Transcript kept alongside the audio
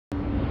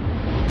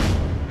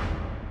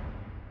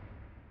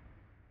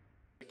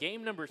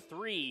game number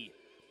 3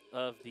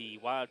 of the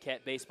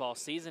Wildcat baseball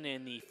season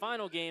and the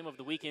final game of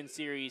the weekend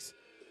series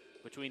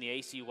between the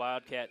ACU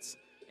Wildcats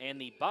and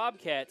the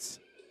Bobcats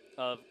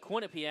of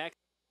Quinnipiac.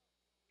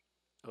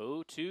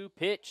 0-2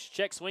 pitch.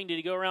 Check swing. Did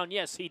he go around?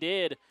 Yes, he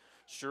did.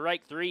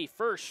 Strike 3.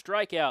 First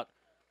strikeout.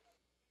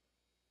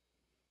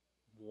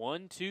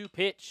 1-2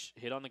 pitch.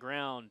 Hit on the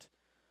ground.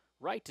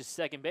 Right to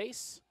second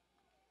base.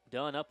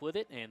 Done up with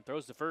it and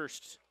throws the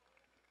first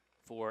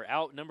for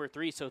out number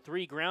 3. So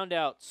 3 ground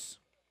outs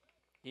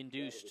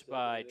induced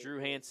by Drew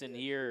Hansen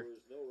here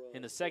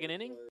in the second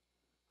inning.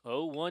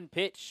 0-1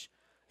 pitch.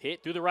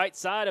 Hit through the right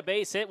side. A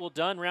base hit. Will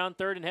Dunn round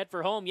third and head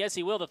for home? Yes,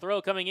 he will. The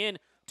throw coming in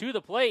to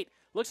the plate.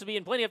 Looks to be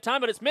in plenty of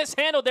time, but it's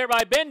mishandled there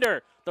by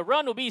Bender. The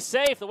run will be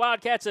safe. The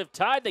Wildcats have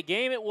tied the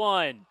game at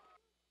 1.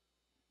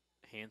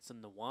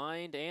 Hansen the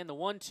wind and the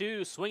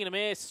 1-2. Swing and a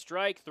miss.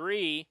 Strike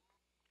 3.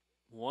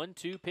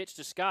 1-2 pitch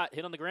to Scott.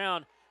 Hit on the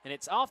ground, and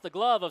it's off the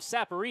glove of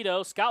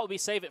Saporito. Scott will be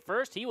safe at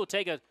first. He will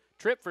take a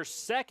trip for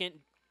second.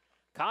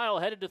 Kyle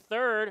headed to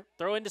third.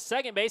 Throw into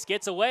second base.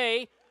 Gets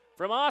away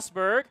from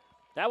Osberg.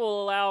 That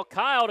will allow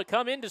Kyle to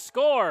come in to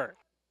score.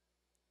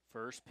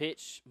 First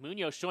pitch,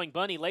 Munoz showing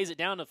bunt. He lays it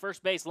down to the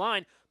first base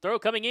line. Throw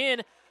coming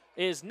in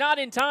is not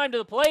in time to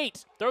the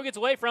plate. Throw gets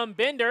away from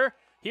Bender.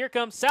 Here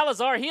comes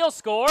Salazar. He'll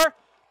score.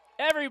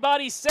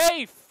 Everybody's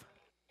safe.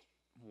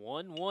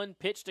 1-1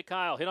 pitch to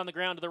Kyle. Hit on the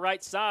ground to the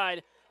right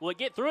side. Will it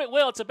get through? It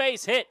will. It's a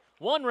base hit.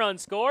 1 run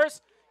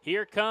scores.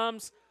 Here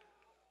comes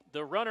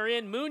the runner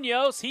in,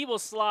 Munoz. He will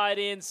slide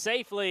in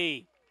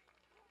safely.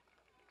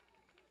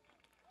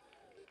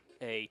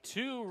 A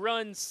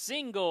 2-run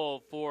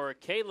single for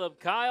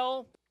Caleb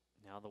Kyle.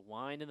 Now the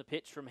wind and the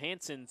pitch from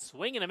Hansen.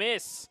 Swing and a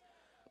miss.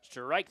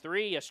 Strike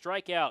 3, a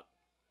strikeout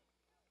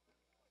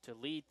to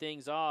lead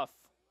things off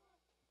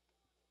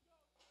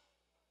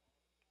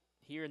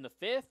here in the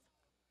 5th.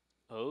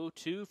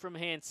 0-2 from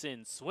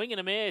Hansen. Swing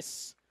and a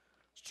miss.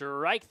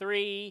 Strike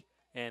 3,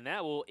 and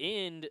that will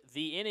end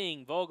the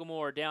inning.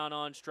 Vogelmore down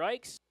on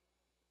strikes.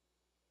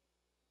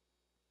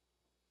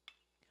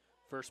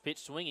 First pitch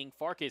swinging.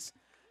 Farkas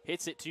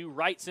hits it to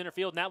right center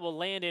field, and that will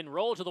land and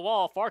roll to the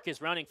wall.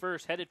 Farkas rounding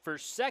first, headed for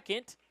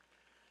second,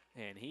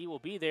 and he will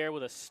be there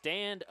with a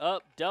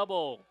stand-up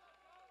double.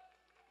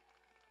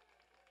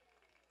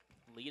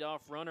 Leadoff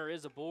runner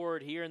is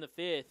aboard here in the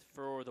 5th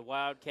for the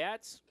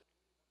Wildcats.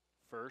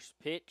 First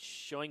pitch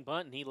showing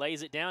bunt, and he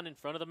lays it down in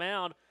front of the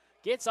mound.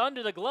 Gets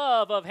under the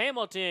glove of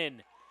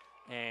Hamilton,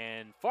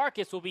 and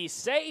Farkas will be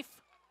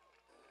safe.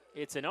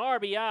 It's an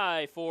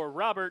RBI for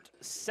Robert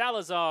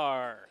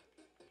Salazar.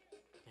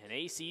 And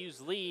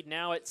ACU's lead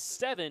now at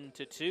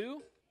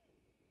 7-2.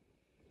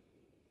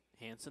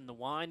 Hansen the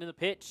wind and the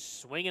pitch.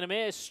 Swing and a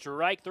miss.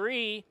 Strike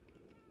 3.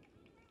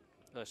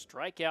 A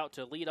strikeout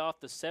to lead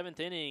off the 7th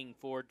inning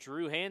for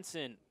Drew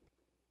Hansen.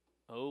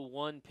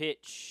 0-1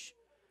 pitch.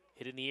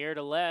 Hit in the air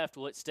to left.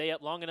 Will it stay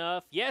up long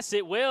enough? Yes,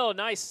 it will.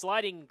 Nice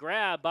sliding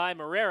grab by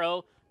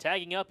Marrero.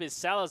 Tagging up is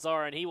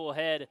Salazar, and he will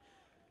head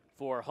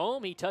for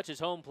home. He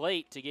touches home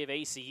plate to give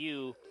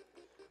ACU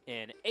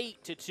an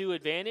 8-2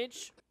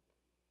 advantage.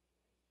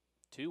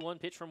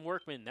 2-1 pitch from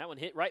Workman. That one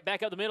hit right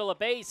back up the middle. A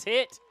base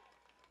hit.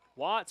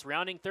 Watts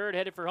rounding third,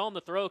 headed for home.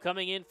 The throw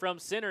coming in from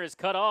center is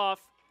cut off.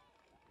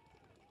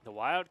 The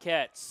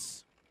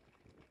Wildcats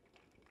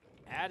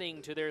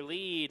adding to their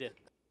lead.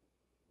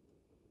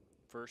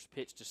 First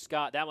pitch to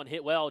Scott. That one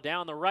hit well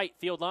down the right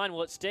field line.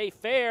 Will it stay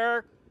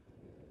fair?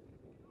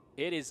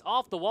 It is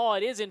off the wall.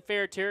 It is in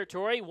fair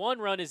territory. 1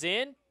 run is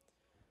in.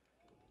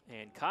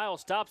 And Kyle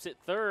stops at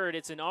third.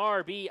 It's an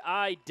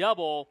RBI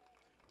double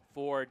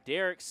for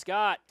Derek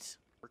Scott.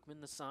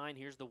 Workman the sign.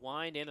 Here's the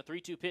wind and the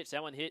 3-2 pitch.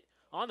 That one hit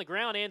on the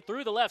ground and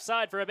through the left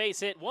side for a base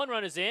hit. 1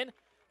 run is in,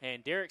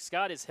 and Derek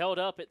Scott is held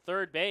up at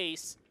third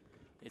base.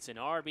 It's an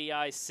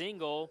RBI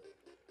single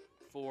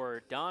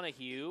for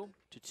Donahue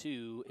to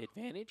 2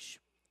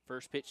 advantage.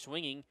 First pitch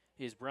swinging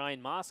is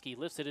Brian Moskey.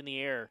 Lifts it in the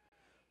air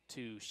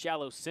to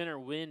shallow center.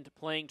 Wind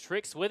playing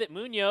tricks with it.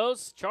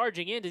 Munoz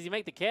charging in. Does he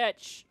make the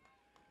catch?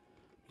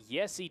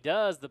 Yes, he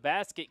does. The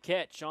basket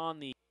catch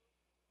on the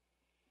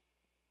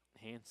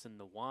Hansen,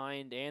 the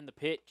wind and the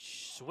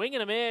pitch. Swing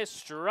and a miss.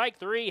 Strike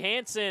 3.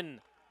 Hansen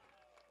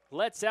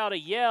lets out a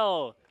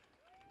yell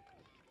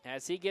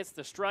as he gets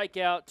the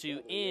strikeout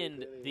to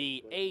end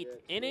the 8th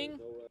inning.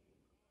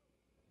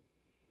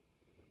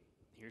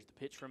 Here's the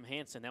pitch from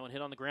Hansen. That one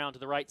hit on the ground to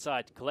the right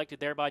side. Collected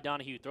there by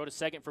Donahue. Throw to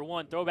second for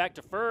 1. Throw back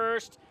to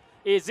first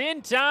is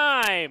in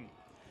time.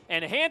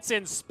 And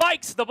Hansen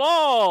spikes the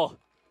ball.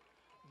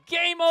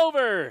 Game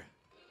over.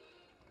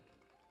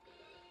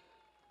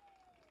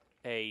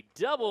 A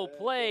double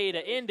play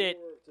to end it.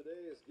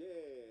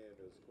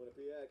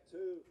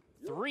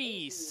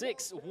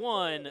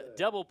 3-6-1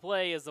 double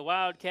play as the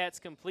Wildcats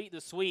complete the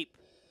sweep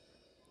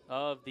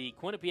of the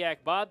Quinnipiac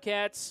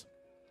Bobcats.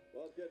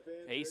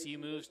 ACU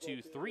moves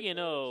to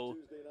 3-0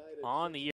 on the year.